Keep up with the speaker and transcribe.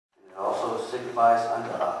signifies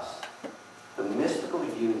unto us the mystical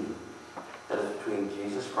union that is between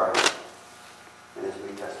Jesus Christ and his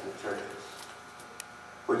New Testament churches,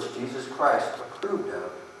 which Jesus Christ approved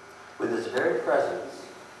of with his very presence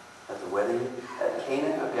at the wedding at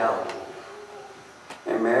Cana of Galilee.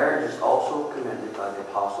 And marriage is also commended by the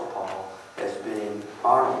Apostle Paul as being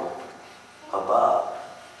honorable above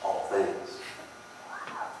all things.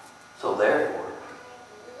 So therefore,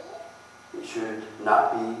 it should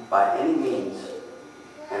not be by any means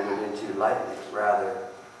entered into lightly, rather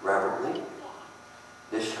reverently,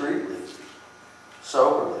 discreetly,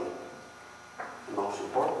 soberly, and most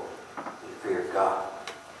importantly, in the fear of God.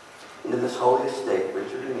 Into this holy estate,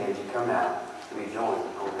 Richard and Angie come out to be joined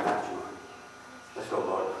in holy matrimony. Let's go,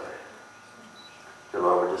 Lord, in prayer. Dear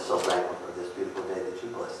Lord, we're just so thankful for this beautiful day that you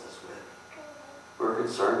blessed us with. We're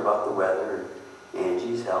concerned about the weather and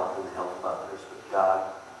Angie's health and the health of others, but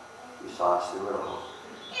God, you saw us through it all.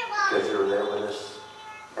 Because you were there with us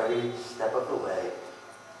every step of the way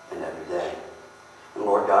and every day. And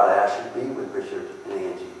Lord God, I ask you to be with Richard and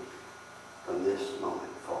Angie from this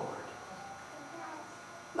moment forward.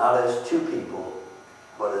 Not as two people,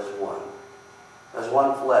 but as one. As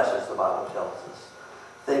one flesh, as the Bible tells us.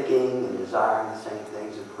 Thinking and desiring the same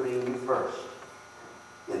things and putting you first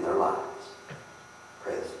in their lives.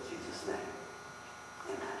 Pray this in Jesus' name.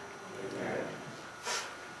 Amen. Amen.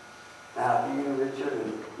 Now, if you, Richard,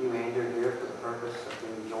 and you, Angie, are here for the purpose of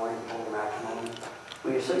being joined in holy matrimony,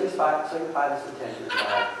 will you signify this intention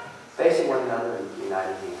by facing one another in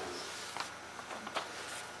united hands?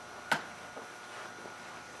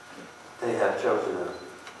 They have chosen a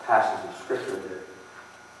passage of Scripture that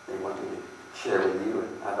they want me to share with you,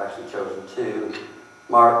 and I've actually chosen two.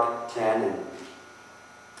 Mark 10 and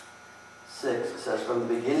 6 says, "From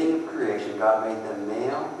the beginning of creation, God made them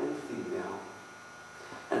male and female.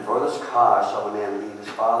 And for this cause shall a man leave his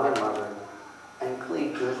father and mother and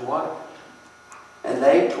cleave to his wife. And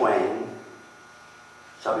they twain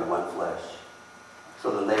shall be one flesh.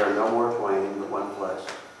 So then they are no more twain, but one flesh.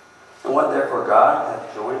 And what therefore God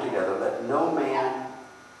hath joined together, let no man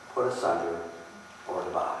put asunder or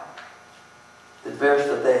divide." The verse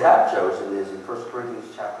that they have chosen is in 1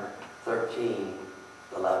 Corinthians chapter 13,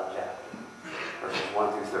 the 11th chapter, verses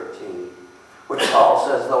 1 through 13, which Paul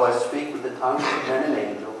says, "Though I speak with the tongues of men and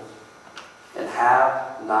angels, and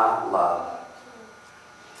have not love,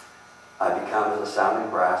 I become as a sounding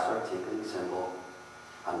brass or a tinkling cymbal.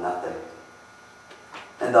 I'm nothing.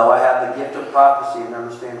 And though I have the gift of prophecy and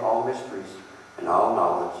understand all mysteries and all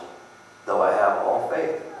knowledge, though I have all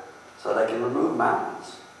faith, so that I can remove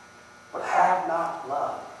mountains, but have not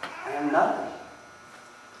love, I am nothing.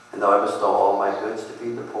 And though I bestow all my goods to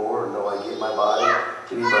feed the poor, and though I give my body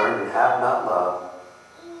to be burned and have not love,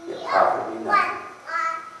 yet profit me nothing.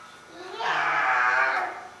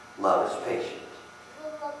 Love is patient."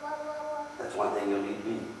 That's one thing you'll need to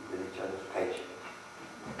be with each other, is patient.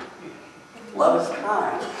 Love is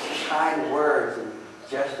kind. Kind words and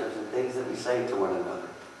gestures and things that we say to one another.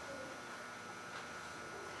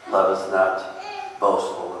 Love is not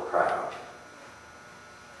boastful or proud.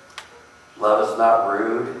 Love is not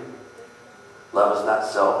rude. Love is not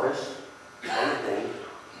selfish. If anything,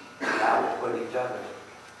 now we put each other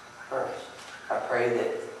first. I pray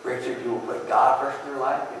that, Richard, you will put God first in your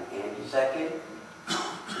life and Angie second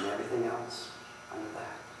and everything else under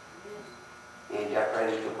that. Angie, I pray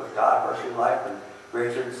that you'll put God first in your life and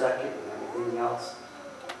Richard second and everything else,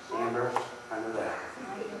 Amber, under that.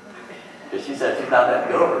 Because she said she's not that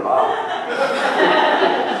good over Mom.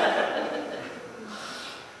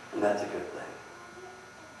 And that's a good thing.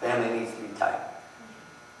 Family needs to be tight.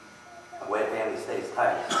 The way a family stays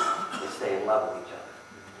tight, they stay in love with each other,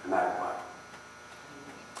 no matter what.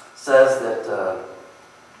 It says that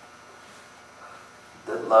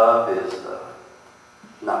love is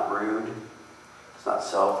not rude, it's not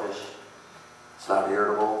selfish, it's not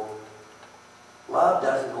irritable. Love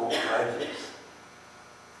doesn't hold grudges.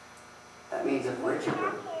 That means if Richard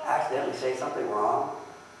would accidentally say something wrong,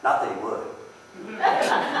 not that he would.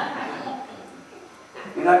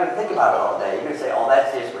 You're not going to think about it all day. You're going to say, "Oh,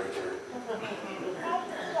 that's his Richard."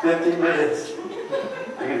 15 minutes. You're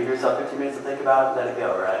going to give yourself 15 minutes to think about it and let it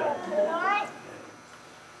go, right?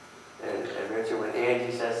 And Richard, when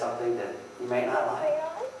Angie says something that you may not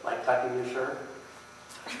like tucking your shirt.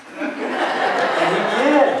 And he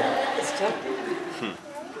did. It's tempting.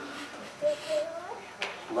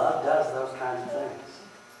 Love does those kinds of things.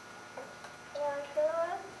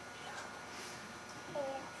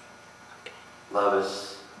 Love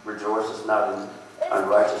rejoices not in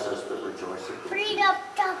unrighteousness, but rejoices in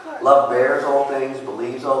truth. Love bears all things,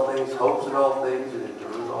 believes all things, hopes in all things, and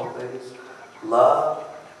endures all things. Love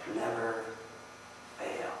never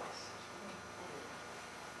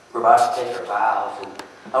about to take our vows, and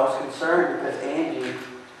I was concerned because Angie,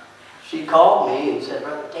 she called me and said,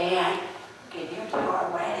 Brother Dan, can you do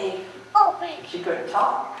our wedding? And she couldn't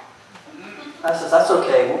talk. I said, that's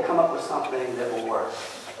okay, we'll come up with something that will work.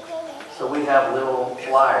 So we have little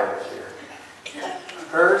flyers here.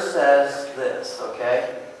 Hers says this,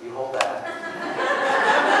 okay? You hold that.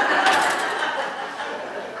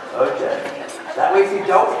 Okay. That way if you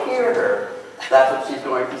don't hear her, that's what she's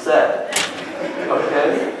going to say.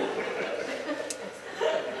 Okay?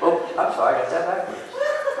 Oh, I'm sorry, I got that backwards.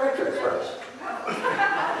 Richard's first.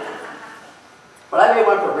 But I made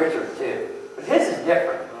one for Richard too. But his is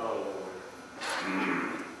different.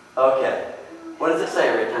 Okay. What does it say,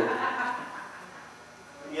 Richard?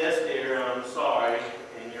 Yes, dear, I'm sorry,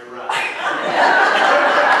 and you're right.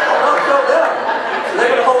 Oh, show them. They're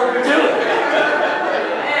going to hold you to it.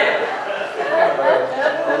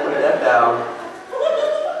 I'll put that down.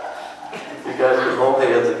 You guys can hold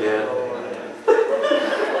hands again.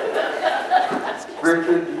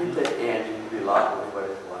 Richard, do you take Angie to be locked with what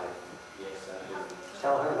it's like? Yes, I do.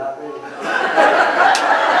 Tell her not me.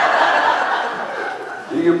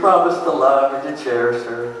 Do you promise to love and to cherish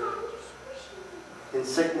her in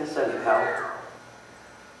sickness and in health,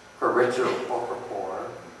 for richer or for poorer,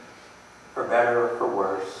 for better or for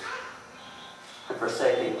worse, and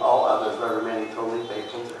forsaking all others by remaining totally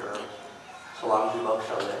faithful to her, so long as you both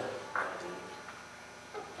shall live?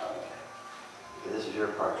 Okay, this is your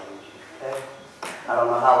part, Angie, okay? I don't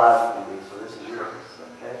know how loud it can be, so this is yours,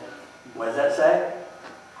 okay? What does that say?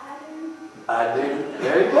 I do.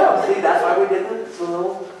 There you go. See, that's why we did the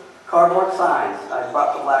little cardboard signs. I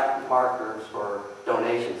brought the black markers for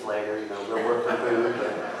donations later. You know, we'll work for food,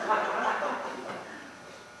 but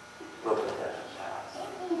we'll put that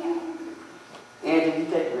in the house. Angie, you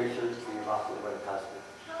take Richard to your lawfully wedded husband.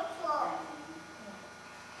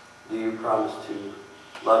 Do you promise to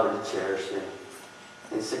love and cherish him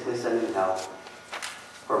in sickness and in health,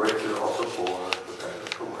 for richer or for poorer, for better or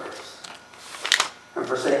for worse, and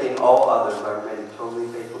forsaking all others by remaining totally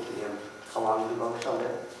faithful to him, so long as you both shall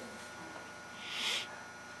live?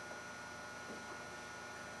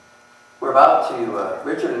 We're about to,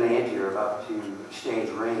 Richard and Angie are about to exchange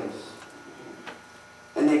rings.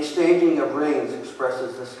 And the exchanging of rings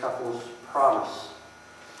expresses this couple's promise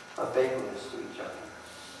of faithfulness to each other.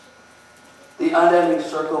 The unending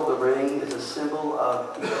circle of the ring is a symbol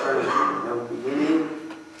of eternity, no beginning,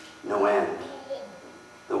 no end.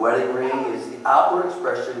 The wedding ring is the outward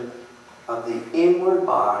expression of the inward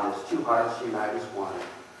bond as two hearts unite as one,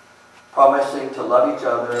 promising to love each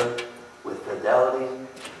other with fidelity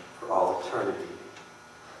for all eternity.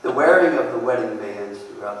 The wearing of the wedding bands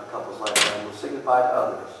throughout the couple's lifetime will signify to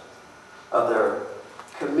others of their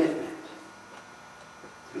commitment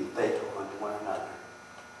to be faithful unto one another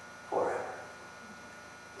forever.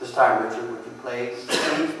 This time, Richard, would you please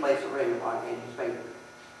place a ring upon Angie's finger?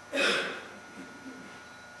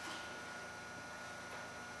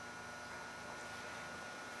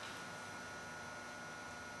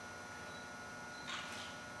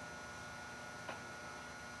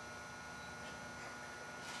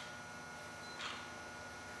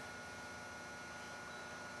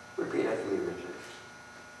 Repeat after me, Richard.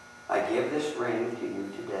 I give this ring to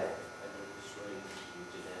you today. I give this ring to you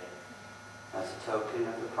today As a token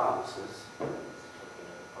of the promises as a token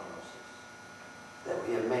of the promises that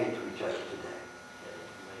we have made to each other today. that we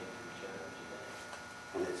have made to each other today.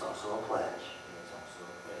 And it's also a pledge And it's also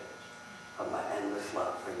a pledge of my endless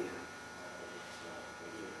love for you. of its love for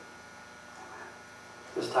you. Amen.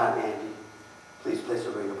 This time, Angie, please place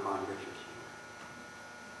a ring upon Richard's finger.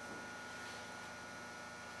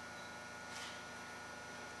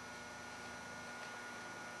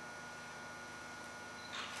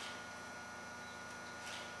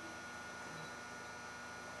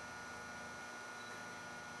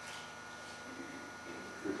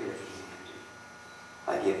 Repeat after me, Angie.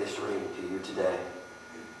 I give this ring to you today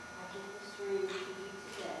I give this ring to you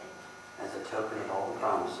today as a token of all the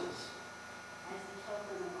promises as a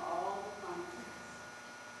token of all the promises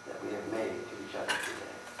that we have made to each other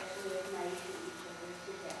today. that we have made to each other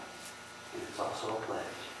today. And it's also a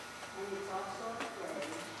pledge And it's also a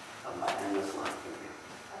pledge of my endless love for you.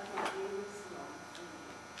 of my endless love for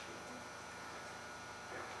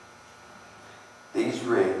you. These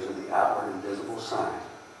rings are the outward and visible sign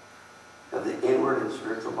of the inward and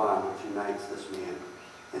spiritual bond which unites this man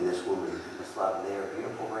and this woman in this love. And they are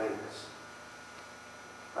beautiful rings.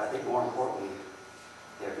 But I think more importantly,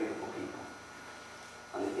 they are beautiful people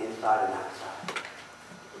on the inside and outside.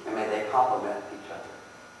 And may they complement each other.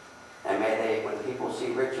 And may they, when people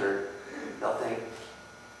see Richard, they'll think,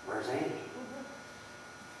 where's Angie?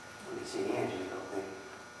 When they see Angie, they'll think,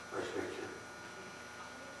 where's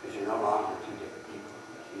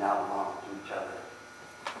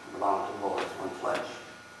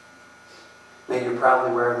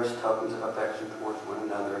proudly wear these tokens of affection towards one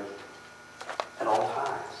another at all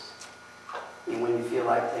times. Even when you feel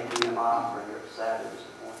like taking them off or you're upset or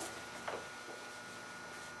disappointed.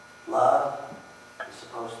 Love is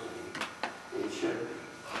supposed to be, and should be,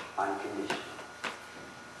 unconditional.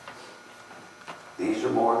 These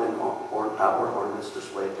are more than outward ornaments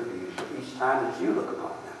displayed for beauty, but each time that you look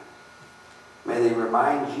upon them, may they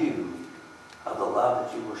remind you of the love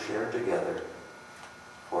that you will share together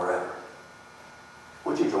forever.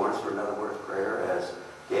 Would you join us for another word of prayer as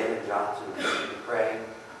Gail and Johnson will be praying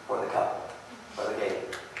for the couple, for the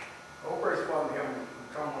Gail. Oh, praise Father in heaven, we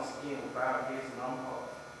come once again with bowed heads and humble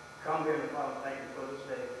hearts. Come, Heavenly Father, thank you for this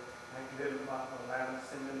day. Thank you, Heavenly Father, for allowing us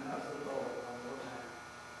to sing in the house of the Lord one more time.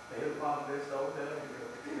 May Heavenly Father bless those that are here,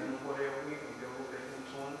 and whatever we can do, we'll bless them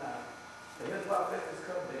one time. May Heavenly Father bless this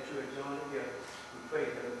couple that you are joined together. We pray,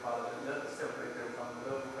 Heavenly Father, that nothing separate them from the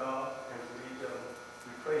love of God and from each other.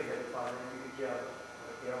 We pray, Heavenly Father, that we be together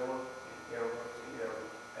forever and ever and ever.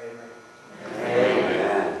 Amen.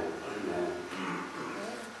 Amen. Amen.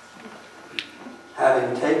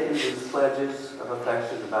 Having taken these pledges of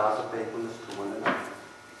affection and vows of faithfulness to one another,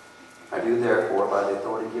 I do therefore, by the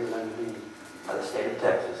authority given unto me by the state of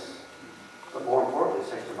Texas, but more importantly,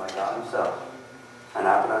 sanctioned by God himself, and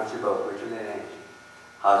I pronounce you both, Richard and Angie,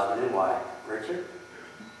 husband and wife. Richard,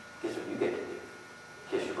 guess what you get to do?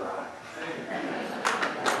 Kiss your bride.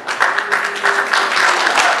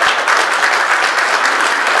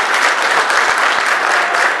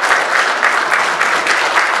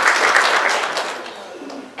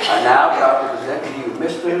 I now proud to present to you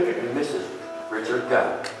Mr. and Mrs. Richard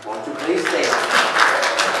Gunn. Won't you please stand?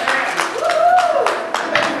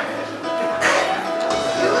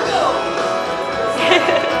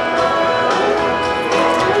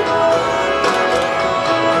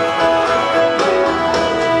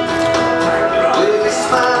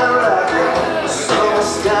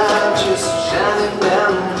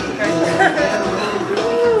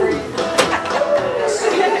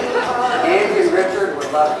 Angie and Richard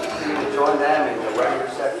would love for you to join them in the wedding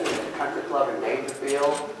reception at the Country Club in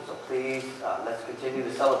Dangerfield. So please, let's continue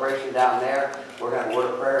the celebration down there. We're going to have a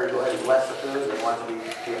word of prayer and go ahead and bless the food. They want you to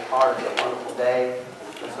be a part of a wonderful day.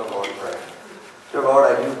 Let's go, Lord, and pray. Dear Lord,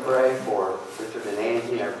 I do pray for Richard and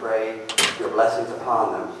Angie, and I pray your blessings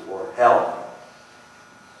upon them for health,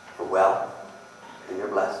 for wealth, and your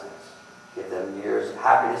blessings. Give them years of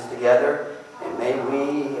happiness together, and may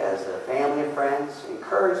we, as their family and friends,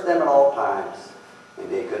 encourage them at all times and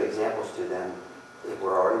be good examples to them if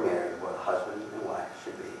we're already married, what a husband and wife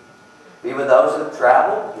should be. Be with those that have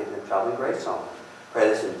traveled, give them traveling grace home. Pray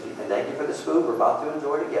this and thank you for this food we're about to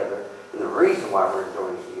enjoy together and the reason why we're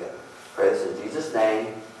enjoying it together. Pray this in Jesus'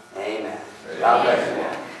 name. Amen. God bless you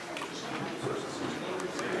all.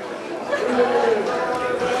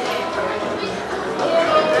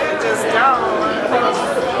 Just gone.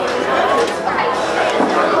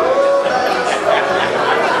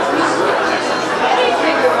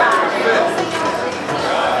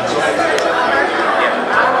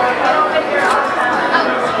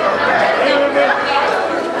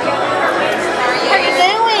 How you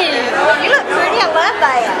doing? You look pretty. I love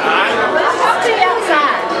that. I'll talk to you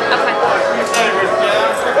outside. Okay.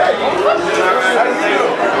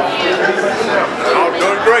 All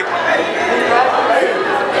doing great.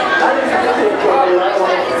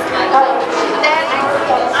 Daddy,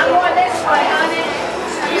 I'm going this way, honey.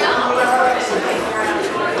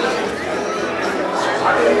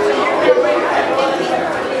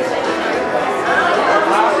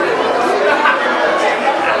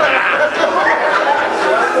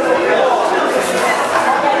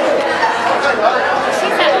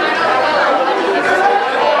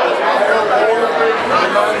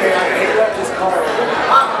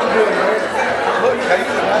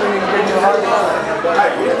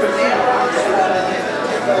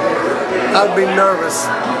 I'd be nervous.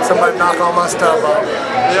 Somebody knock all my stuff off.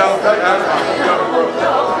 Yeah,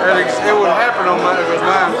 it would happen on mine if it was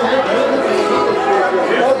mine.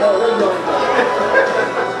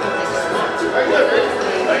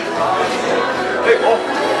 Hey, boy,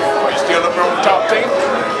 are you still up there on the top team?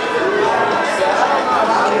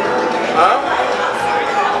 Huh?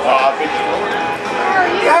 Oh, I think you will.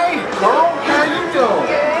 Hey, girl, how you doing?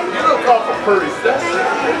 You look awful pretty.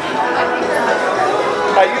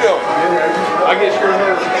 How you doing? I guess you're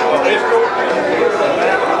her escort?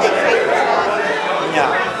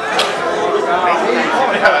 Yeah.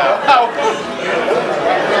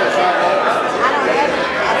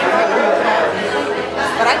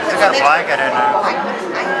 But I got a blanket in there.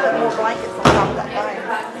 I put more blankets on top of that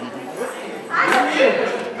thing.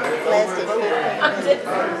 Plastic.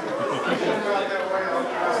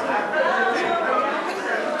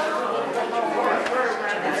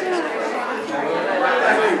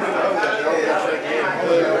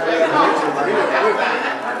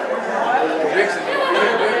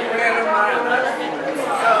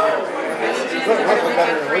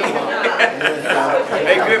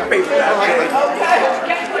 They good people out there.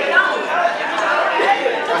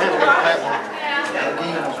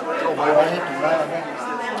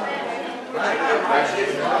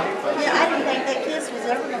 Yeah, I didn't think that kiss was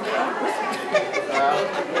ever going to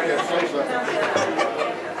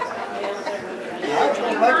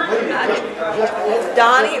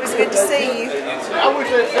Donnie, it was good to see you. I wish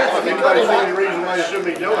they'd said if anybody see any reason why they should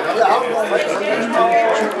be doing it.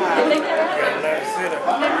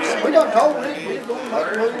 We done told him, he's going to make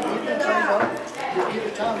a move, he's been saying, give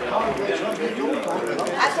it time to congregate, something he's doing.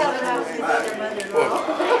 I told him I was his other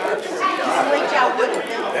mother-in-law. Sweet y'all would have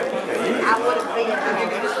been. I would have been.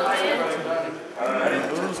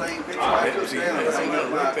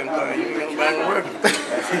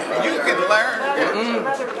 You can learn.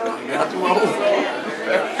 Not too old.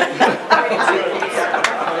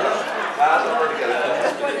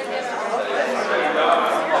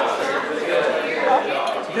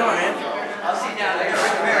 I'll sit down there.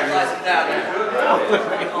 Bring the marriage license down there.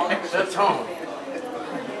 That's home.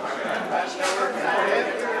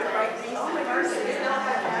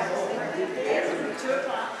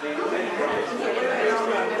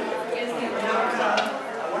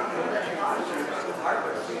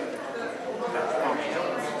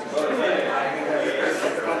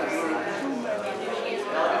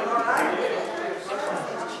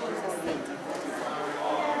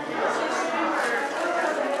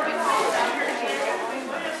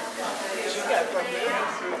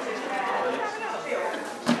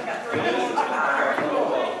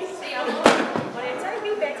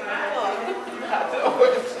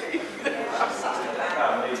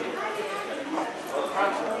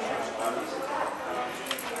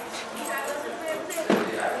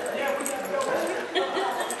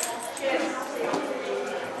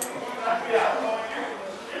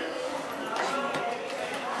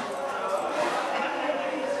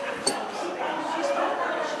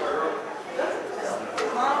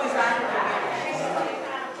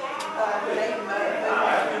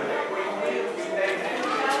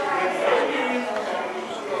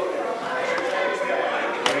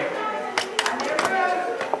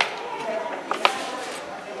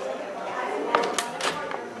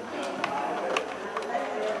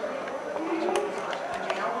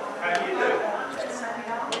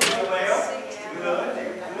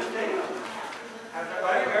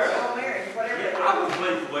 I was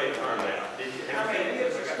pleased with the way it turned out. Did you?